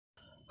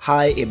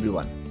Hi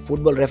everyone.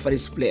 Football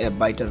referees play a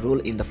vital role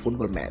in the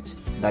football match.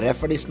 The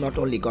referees not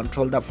only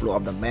control the flow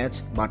of the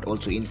match but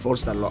also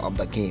enforce the law of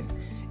the game.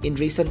 In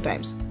recent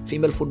times,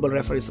 female football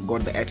referees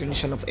got the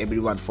attention of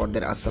everyone for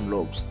their awesome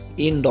looks.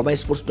 In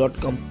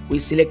domysports.com, we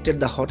selected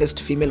the hottest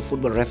female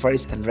football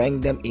referees and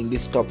ranked them in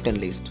this top 10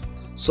 list.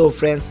 So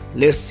friends,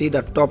 let's see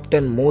the top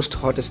 10 most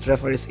hottest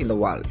referees in the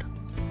world.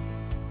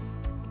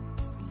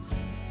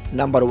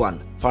 Number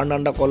 1.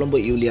 Fernanda Colombo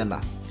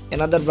Uliana.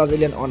 Another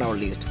Brazilian on our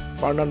list.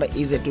 Fernanda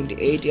is a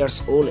 28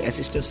 years old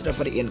assistant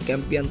referee and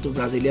Campeonato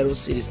Brasileiro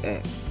Series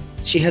A.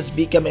 She has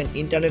become an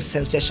internet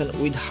sensation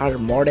with her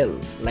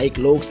model-like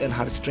looks and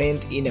her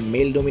strength in a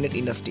male-dominated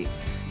industry.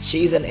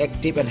 She is an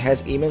active and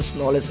has immense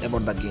knowledge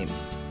about the game.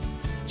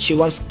 She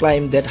once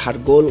claimed that her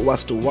goal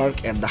was to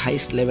work at the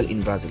highest level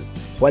in Brazil.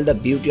 While the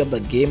beauty of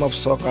the game of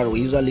soccer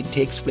usually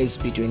takes place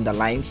between the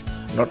lines,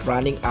 not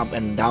running up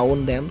and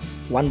down them,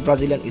 one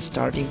Brazilian is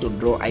starting to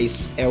draw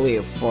eyes away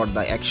for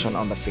the action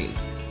on the field.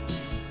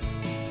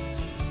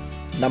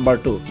 Number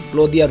 2.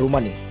 Claudia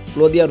Romani.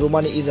 Claudia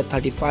Romani is a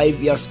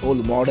 35 years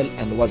old model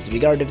and was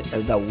regarded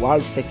as the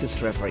world's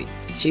sexiest referee.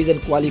 She is a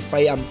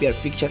qualified umpire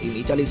fixture in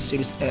Italy's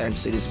Series A and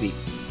Series B.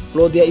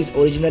 Claudia is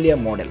originally a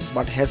model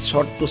but has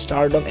shot to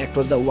stardom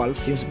across the world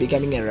since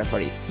becoming a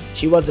referee.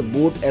 She was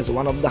voted as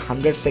one of the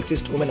 100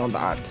 sexiest women on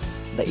the earth.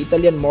 The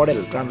Italian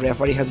model turned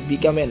referee has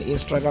become an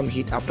Instagram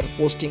hit after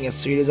posting a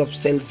series of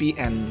selfie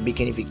and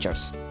bikini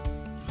pictures.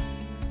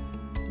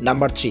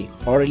 Number 3.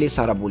 Aurélie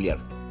Sarà Bollier.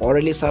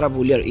 Aurélie Sarà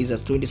Bollier is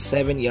a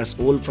 27 years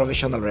old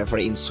professional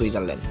referee in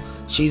Switzerland.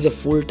 She is a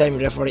full-time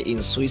referee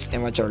in Swiss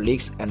amateur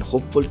leagues and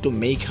hopeful to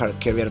make her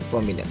career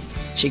prominent.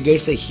 She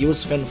gets a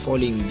huge fan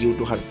following due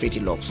to her pretty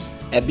looks.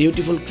 A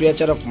beautiful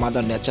creature of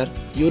Mother Nature,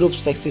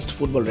 Europe's sexiest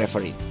football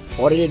referee,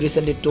 Aurélie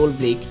recently told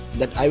Blake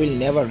that I will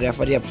never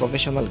referee a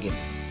professional game.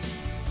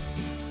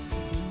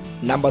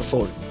 Number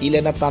 4.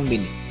 Elena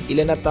Tambini.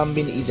 Elena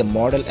Tambini is a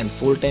model and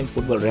full-time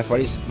football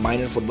referee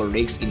minor football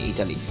leagues in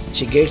Italy.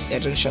 She gets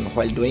attention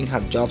while doing her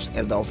jobs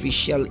as the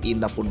official in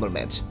the football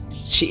match.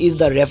 She is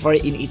the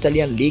referee in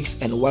Italian leagues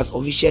and was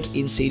officiated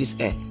in Series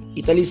A,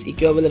 Italy's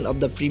equivalent of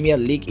the Premier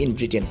League in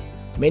Britain.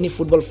 Many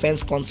football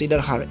fans consider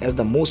her as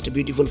the most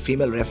beautiful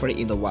female referee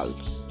in the world.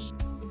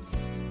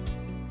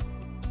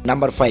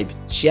 Number 5.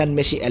 Sian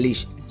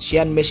Massey-Ellis.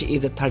 Sian Massey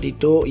is a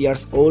 32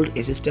 years old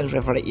assistant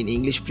referee in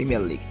English Premier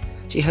League.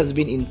 She has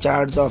been in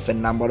charge of a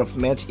number of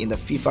matches in the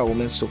FIFA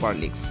Women's Super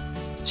Leagues.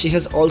 She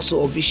has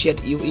also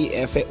officiated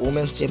UEFA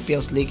Women's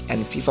Champions League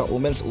and FIFA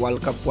Women's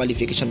World Cup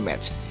qualification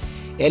match.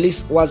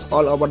 Ellis was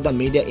all over the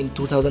media in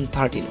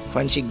 2013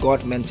 when she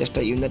got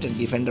Manchester United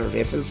defender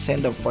Rafael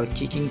sent-off for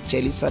kicking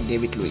Chelsea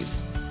David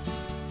Luiz.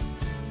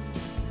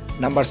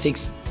 Number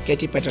 6.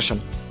 Katie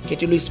Patterson.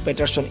 Katie Louise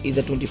Patterson is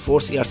a 24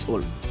 years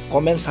old,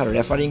 commenced her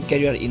refereeing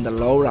career in the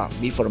Laura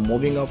before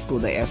moving off to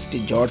the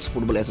St. George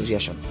Football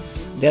Association,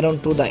 then on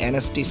to the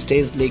NST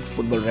State League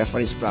Football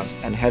Referees branch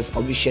and has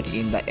officiated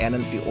in the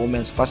NLP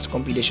Women's First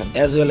competition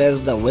as well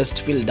as the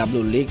Westfield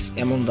W Leagues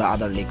among the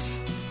other leagues.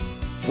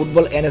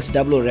 Football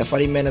NSW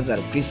referee manager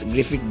Chris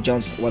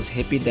Griffith-Jones was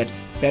happy that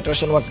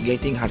Patterson was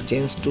getting her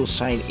chance to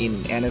shine in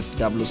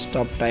NSW's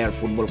top-tier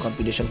football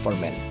competition for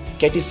men.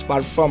 Katie's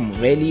performed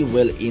really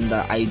well in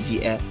the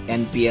IGA,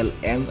 NPL,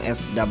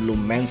 NSW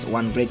Men's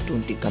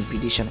 120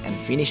 competition and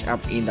finished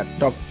up in the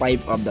top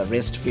 5 of the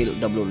Westfield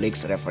W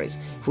Leagues referees,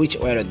 which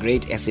were a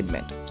great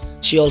achievement.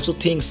 She also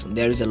thinks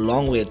there is a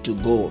long way to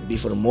go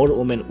before more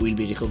women will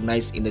be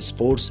recognized in the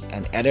sports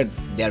and added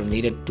there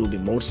needed to be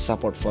more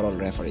support for all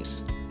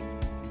referees.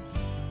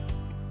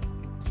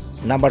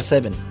 Number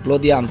 7.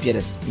 Claudia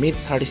Umpierrez. Meet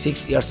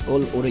 36 years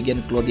old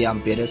Oregon Claudia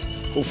Umpierrez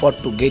who fought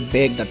to get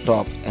back the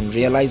top and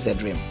realize a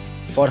dream.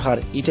 For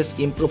her, it has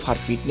improved her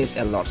fitness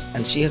a lot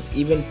and she has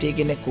even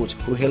taken a coach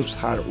who helps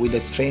her with the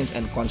strength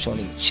and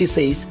conditioning. She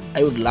says,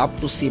 I would love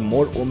to see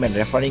more women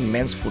refereeing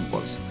men's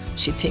footballs.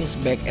 She thinks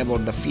back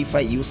about the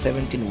FIFA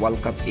U17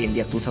 World Cup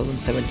India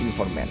 2017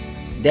 for men,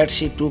 that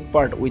she took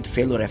part with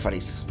fellow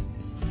referees.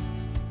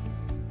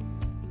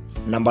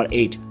 Number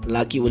 8.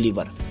 Lucky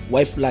Oliver.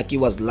 Wife Lucky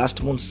was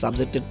last month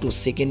subjected to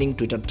sickening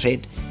Twitter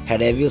thread,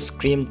 had abuse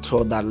screamed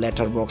through the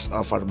letterbox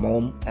of her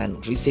mom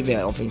and received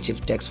an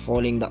offensive text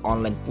following the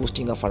online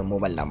posting of her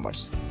mobile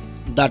numbers.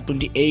 The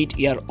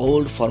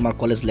 28-year-old former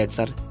college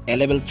lecturer, a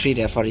level 3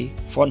 referee,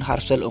 found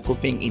herself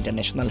occupying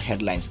international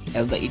headlines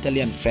as the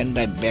Italian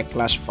Fernanda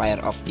backlash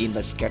fire off in the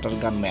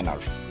scattergun manner.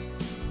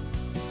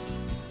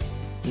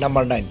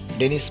 Number 9.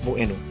 Dennis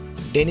Bueno.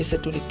 Dennis, a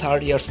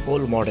 23 years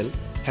old model,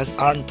 has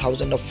earned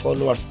thousands of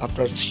followers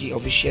after she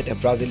officiated a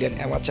Brazilian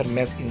amateur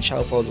match in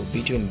Sao Paulo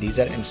between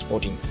Desire and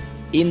Sporting.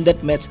 In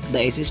that match,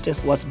 the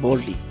assistant was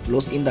boldly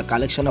lost in the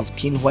collection of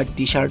thin white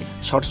t-shirt,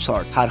 short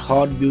short. Her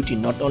hot beauty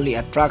not only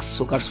attracts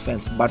soccer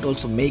fans but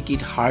also make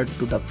it hard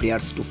to the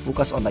players to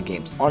focus on the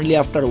games. Only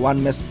after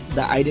one match,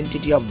 the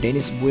identity of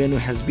Dennis Bueno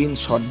has been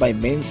shot by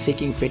men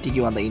seeking fatigue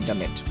on the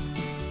internet.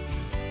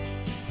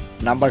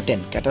 Number 10.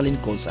 Katalin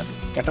Kulcsar.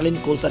 Katalin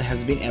Kulcsar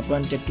has been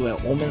appointed to a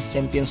Women's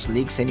Champions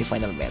League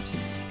semi-final match,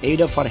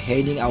 ahead of her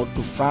heading out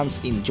to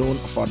France in June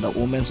for the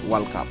Women's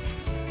World Cup.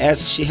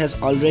 as she has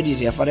already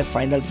refereed a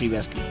final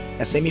previously.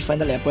 A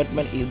semi-final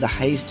appointment is the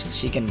highest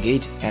she can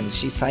get, and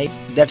she signed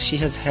that she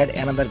has had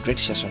another great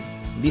session.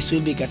 This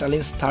will be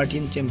Katalin's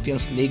 13th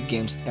Champions League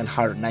games and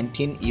her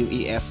 19th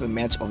UEFA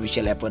match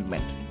official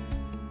appointment.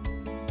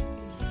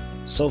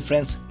 So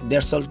friends,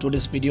 that's all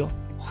today's video.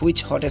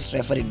 Which hottest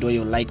referee do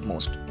you like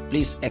most?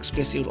 Please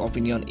express your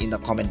opinion in the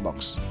comment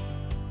box.